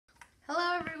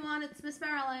Hello everyone, it's Miss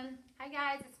Marilyn. Hi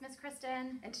guys, it's Miss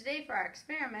Kristen. And today for our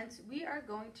experiments, we are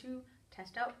going to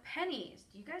test out pennies.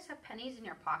 Do you guys have pennies in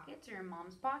your pockets or your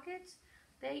mom's pockets?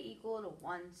 They equal to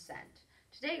 1 cent.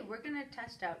 Today we're going to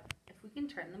test out if we can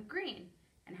turn them green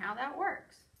and how that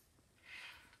works.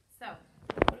 So,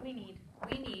 what do we need?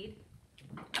 We need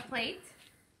a plate,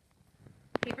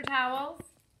 paper towels,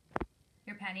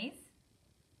 your pennies,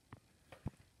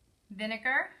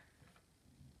 vinegar,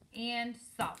 and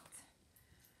salt.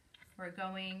 We're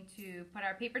going to put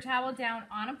our paper towel down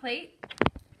on a plate.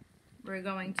 We're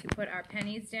going to put our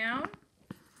pennies down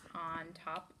on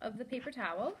top of the paper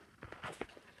towel.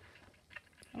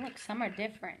 Oh, look, some are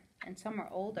different and some are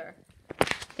older.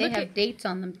 They have dates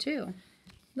on them too.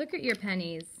 Look at your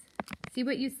pennies. See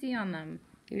what you see on them.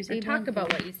 Here's or talk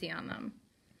about what you see on them.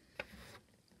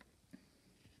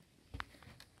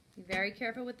 Be very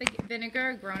careful with the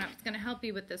vinegar. Grown-up's going to help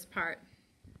you with this part.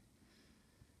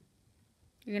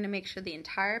 You're going to make sure the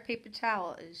entire paper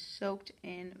towel is soaked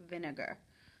in vinegar,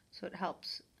 so it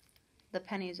helps the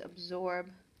pennies absorb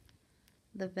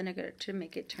the vinegar to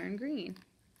make it turn green.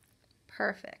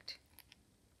 Perfect.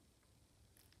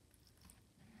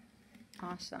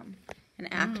 Awesome.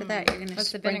 And after that, you're going to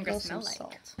sprinkle some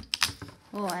salt.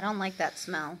 Oh, I don't like that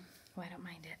smell. Oh, I don't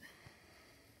mind it.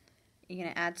 You're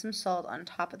going to add some salt on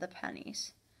top of the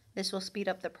pennies. This will speed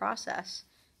up the process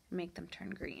and make them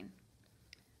turn green.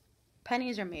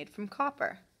 Pennies are made from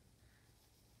copper.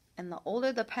 And the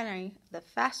older the penny, the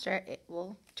faster it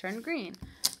will turn green.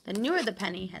 The newer the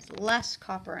penny has less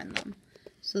copper in them,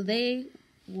 so they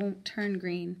won't turn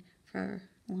green for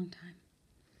a long time.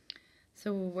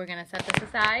 So we're going to set this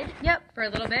aside for a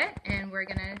little bit, and we're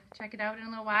going to check it out in a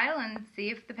little while and see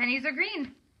if the pennies are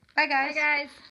green. Bye, guys. Bye, guys.